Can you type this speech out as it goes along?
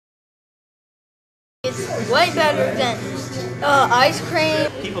It's way better than ice cream.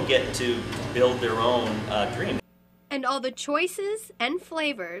 People get to build their own dream. And all the choices and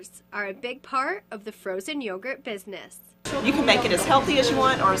flavors are a big part of the frozen yogurt business. You can make it as healthy as you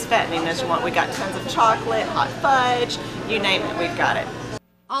want or as fattening as you want. We got tons of chocolate, hot fudge, you name it, we've got it.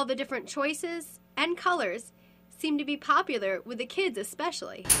 All the different choices and colors seem to be popular with the kids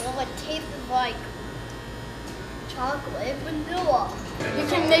especially. Well, it tastes like chocolate vanilla. You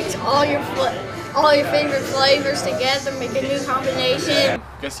can mix all your favorite flavors together, make a new combination.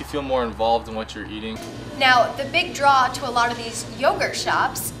 I guess you feel more involved in what you're eating. Now, the big draw to a lot of these yogurt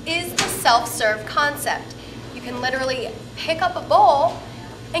shops is the self-serve concept. You can literally pick up a bowl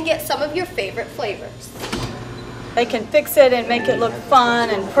and get some of your favorite flavors. They can fix it and make it look fun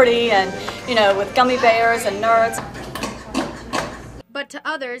and pretty and, with gummy bears and nerds. But to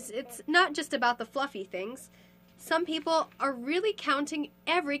others, it's not just about the fluffy things. Some people are really counting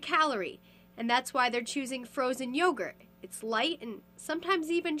every calorie, and that's why they're choosing frozen yogurt. It's light and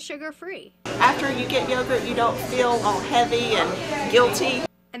sometimes even sugar-free. After you get yogurt, you don't feel all heavy and guilty.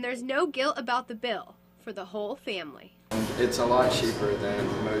 And there's no guilt about the bill for the whole family. It's a lot cheaper than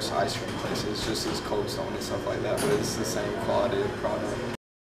most ice cream places, just as Cold Stone and stuff like that, but it's the same quality of product.